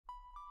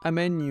a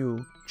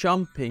menu,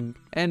 jumping,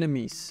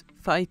 enemies,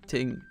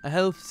 fighting, a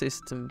health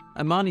system,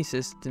 a money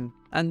system,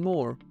 and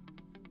more.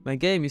 My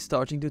game is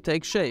starting to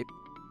take shape.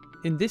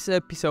 In this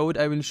episode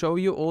I will show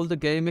you all the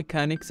game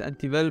mechanics and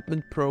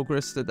development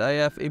progress that I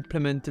have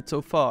implemented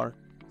so far,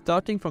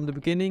 starting from the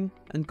beginning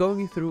and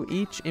going through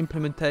each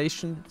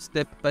implementation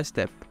step by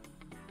step.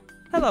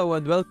 Hello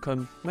and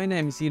welcome, my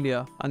name is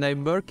Ilya and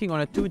I'm working on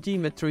a 2D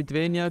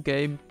Metroidvania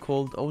game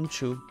called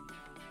Onshu.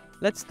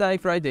 Let's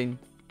dive right in.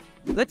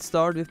 Let's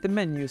start with the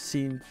menu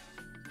scene.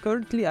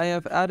 Currently I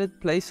have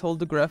added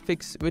placeholder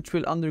graphics which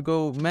will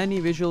undergo many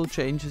visual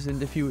changes in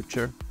the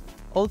future.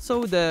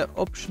 Also, the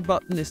option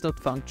button is not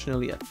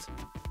functional yet.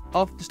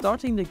 After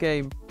starting the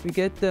game, we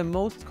get the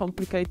most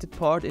complicated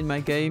part in my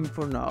game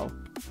for now,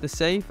 the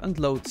save and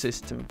load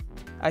system.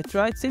 I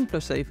tried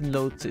simpler save and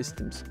load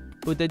systems,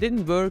 but they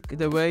didn't work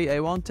the way I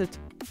wanted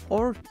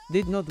or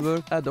did not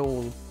work at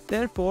all.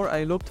 Therefore,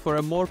 I looked for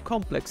a more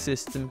complex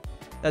system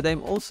that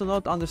I'm also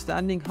not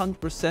understanding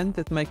 100%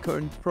 at my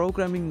current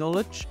programming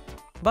knowledge,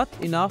 but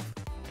enough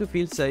to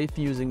feel safe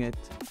using it.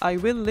 I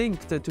will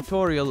link the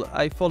tutorial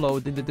I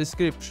followed in the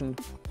description,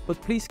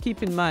 but please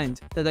keep in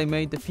mind that I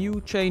made a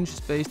few changes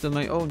based on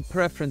my own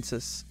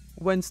preferences.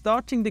 When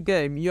starting the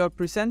game, you are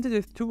presented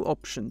with two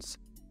options: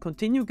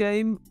 continue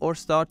game or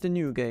start a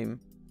new game.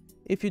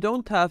 If you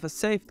don't have a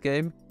saved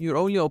game, your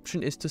only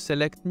option is to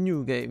select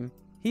new game.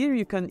 Here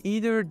you can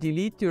either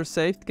delete your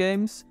saved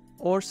games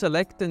or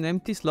select an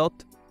empty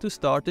slot to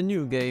start a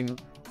new game.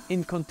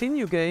 In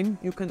continue game,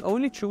 you can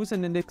only choose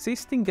an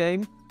existing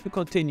game to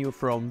continue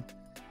from.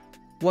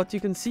 What you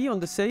can see on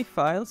the save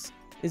files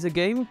is a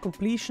game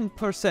completion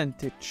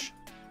percentage.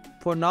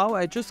 For now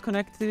I just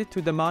connected it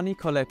to the money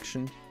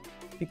collection.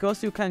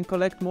 Because you can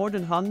collect more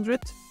than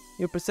 100,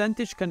 your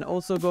percentage can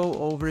also go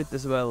over it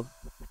as well.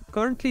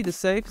 Currently the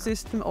save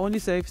system only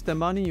saves the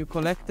money you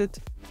collected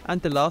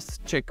and the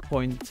last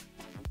checkpoint.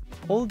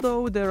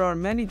 Although there are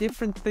many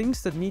different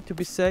things that need to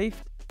be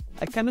saved,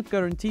 I cannot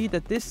guarantee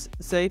that this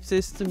save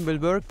system will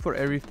work for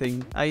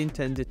everything I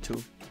intended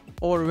to,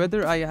 or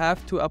whether I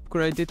have to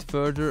upgrade it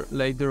further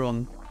later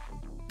on.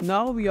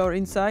 Now we are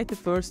inside the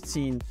first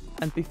scene,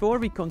 and before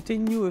we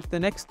continue with the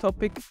next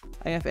topic,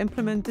 I have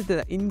implemented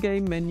the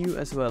in-game menu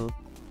as well.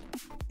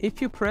 If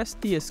you press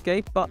the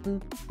escape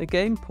button, the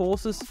game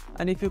pauses,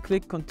 and if you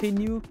click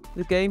continue,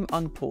 the game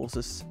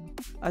unpauses.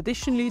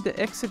 Additionally, the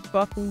exit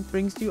button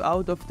brings you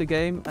out of the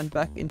game and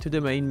back into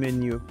the main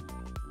menu.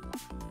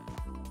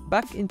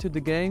 Back into the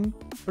game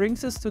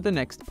brings us to the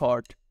next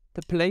part,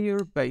 the player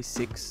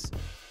basics.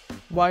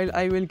 While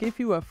I will give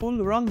you a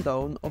full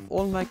rundown of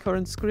all my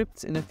current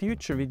scripts in a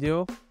future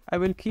video, I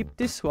will keep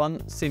this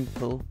one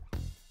simple.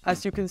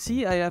 As you can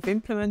see, I have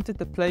implemented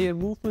the player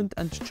movement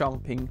and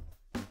jumping.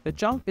 The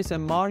jump is a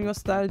Mario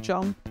style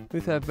jump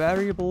with a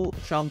variable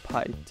jump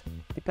height,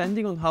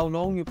 depending on how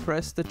long you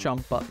press the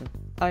jump button.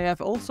 I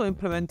have also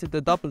implemented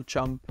the double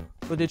jump,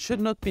 but it should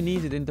not be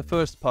needed in the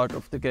first part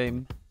of the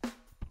game.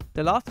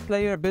 The last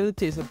player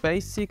ability is a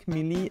basic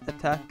melee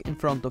attack in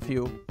front of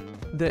you.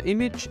 The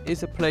image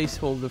is a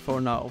placeholder for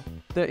now.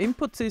 The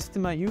input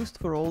system I used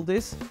for all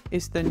this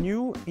is the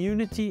new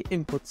Unity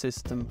input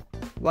system.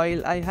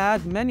 While I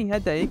had many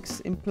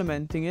headaches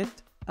implementing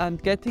it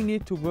and getting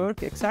it to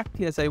work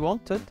exactly as I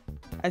wanted,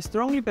 I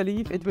strongly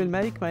believe it will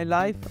make my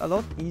life a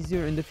lot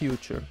easier in the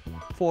future.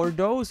 For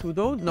those who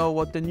don't know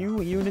what the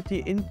new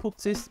Unity input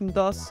system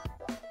does,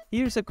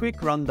 here's a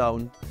quick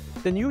rundown.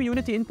 The new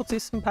Unity input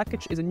system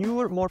package is a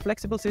newer, more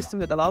flexible system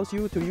that allows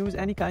you to use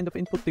any kind of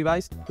input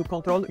device to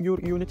control your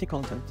Unity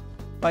content.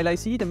 While I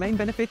see the main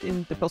benefit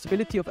in the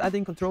possibility of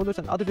adding controllers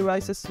and other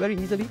devices very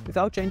easily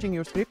without changing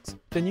your scripts,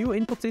 the new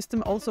input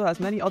system also has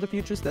many other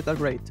features that are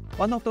great.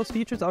 One of those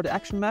features are the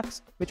action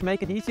maps, which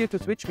make it easier to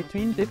switch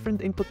between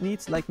different input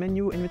needs like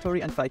menu, inventory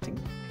and fighting.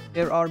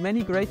 There are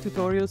many great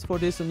tutorials for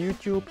this on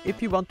YouTube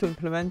if you want to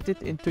implement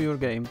it into your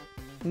game.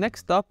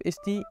 Next up is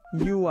the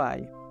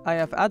UI. I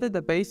have added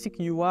a basic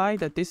UI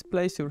that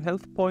displays your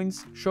health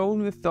points,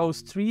 shown with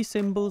those three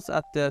symbols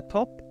at the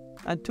top,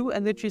 and two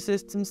energy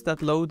systems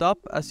that load up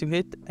as you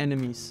hit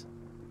enemies.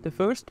 The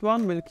first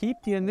one will keep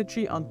the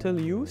energy until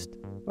used,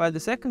 while the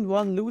second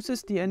one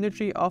loses the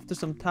energy after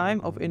some time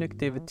of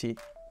inactivity.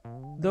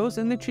 Those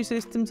energy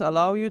systems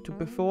allow you to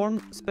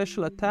perform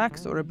special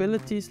attacks or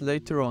abilities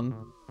later on,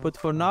 but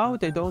for now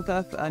they don't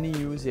have any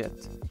use yet.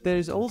 There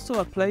is also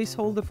a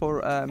placeholder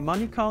for a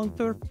money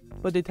counter,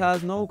 but it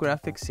has no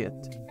graphics yet.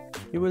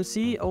 You will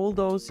see all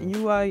those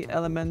UI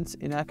elements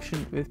in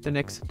action with the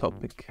next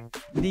topic,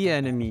 the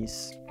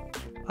enemies.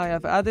 I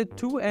have added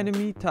two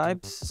enemy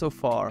types so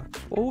far.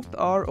 Both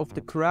are of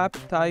the crab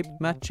type,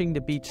 matching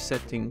the beach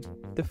setting.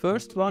 The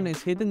first one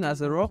is hidden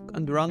as a rock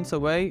and runs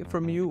away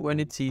from you when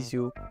it sees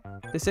you.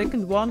 The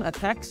second one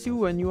attacks you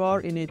when you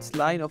are in its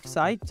line of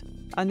sight,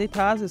 and it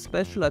has a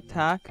special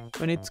attack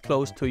when it's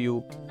close to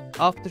you.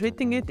 After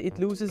hitting it, it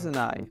loses an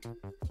eye.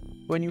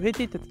 When you hit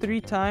it 3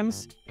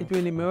 times, it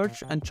will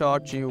emerge and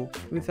charge you,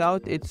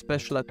 without its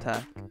special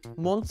attack.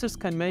 Monsters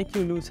can make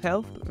you lose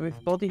health with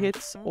body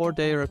hits or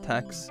their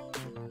attacks.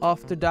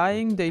 After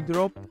dying, they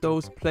drop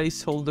those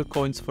placeholder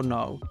coins for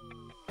now.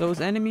 Those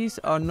enemies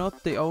are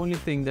not the only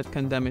thing that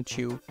can damage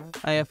you.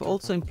 I have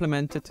also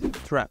implemented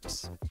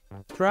traps.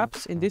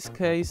 Traps, in this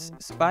case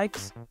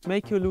spikes,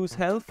 make you lose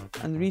health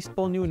and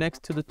respawn you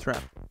next to the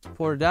trap.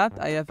 For that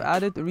I have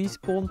added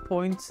respawn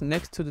points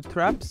next to the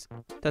traps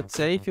that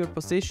save your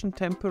position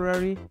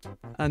temporarily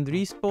and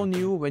respawn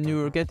you when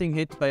you are getting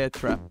hit by a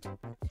trap.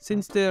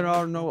 Since there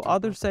are no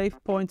other save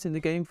points in the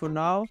game for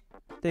now,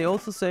 they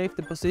also save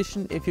the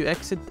position if you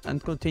exit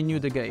and continue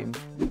the game.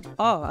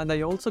 And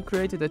I also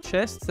created a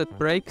chest that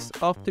breaks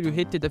after you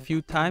hit it a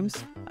few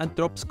times and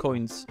drops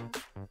coins.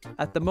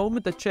 At the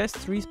moment the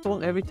chests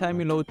respawn every time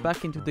you load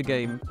back into the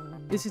game.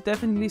 This is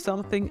definitely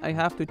something I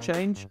have to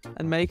change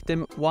and make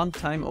them one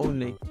time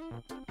only.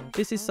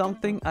 This is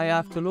something I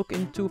have to look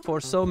into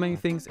for so many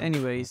things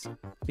anyways,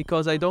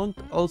 because I don't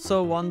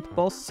also want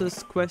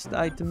bosses, quest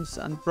items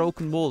and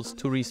broken walls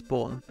to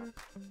respawn.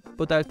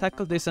 But I'll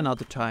tackle this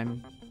another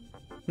time.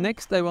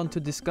 Next I want to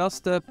discuss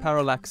the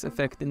Parallax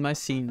Effect in my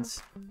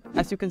scenes.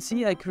 As you can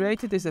see, I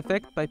created this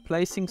effect by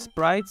placing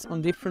sprites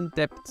on different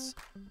depths.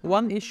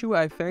 One issue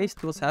I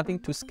faced was having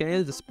to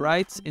scale the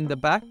sprites in the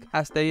back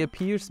as they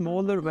appear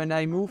smaller when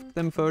I moved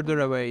them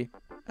further away.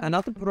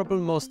 Another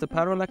problem was the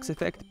Parallax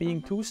Effect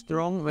being too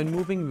strong when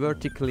moving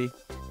vertically.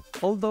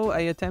 Although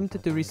I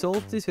attempted to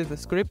resolve this with a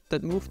script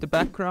that moved the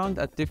background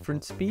at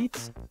different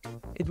speeds,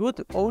 it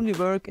would only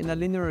work in a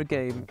linear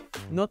game,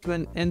 not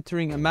when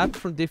entering a map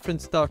from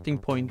different starting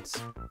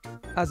points.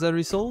 As a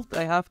result,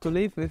 I have to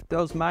live with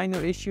those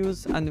minor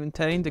issues and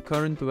maintain the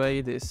current way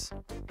it is.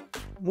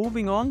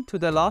 Moving on to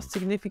the last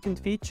significant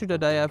feature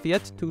that I have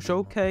yet to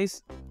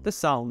showcase, the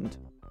sound.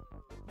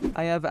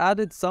 I have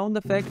added sound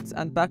effects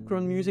and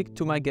background music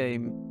to my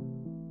game.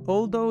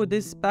 Although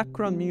this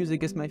background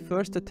music is my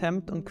first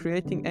attempt on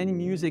creating any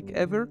music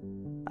ever,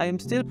 I am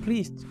still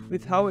pleased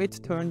with how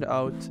it turned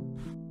out.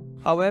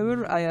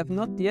 However, I have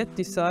not yet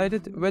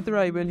decided whether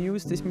I will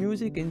use this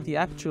music in the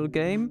actual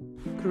game,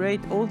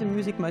 create all the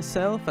music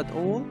myself at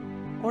all,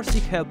 or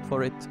seek help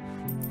for it.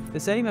 The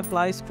same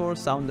applies for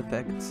sound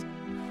effects.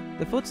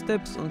 The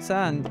footsteps on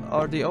sand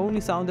are the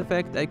only sound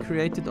effect I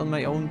created on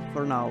my own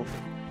for now.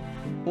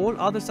 All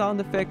other sound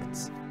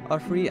effects are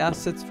free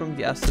assets from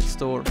the asset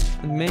store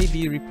and may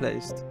be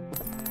replaced.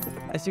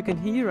 As you can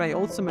hear, I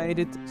also made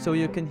it so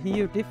you can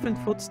hear different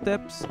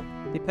footsteps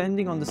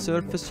depending on the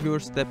surface you're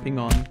stepping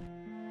on.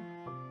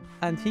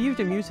 And here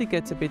the music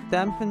gets a bit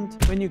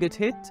dampened when you get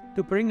hit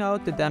to bring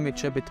out the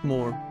damage a bit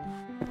more.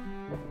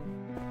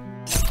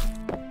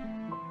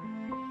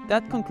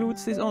 That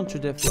concludes this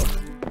intro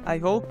devlog. I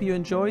hope you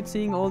enjoyed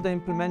seeing all the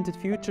implemented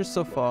features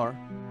so far.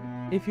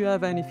 If you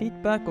have any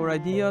feedback or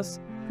ideas,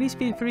 please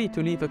feel free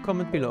to leave a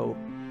comment below.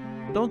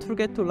 Don't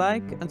forget to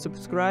like and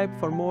subscribe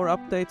for more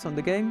updates on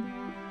the game.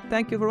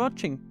 Thank you for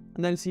watching,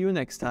 and I'll see you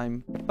next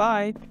time.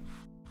 Bye!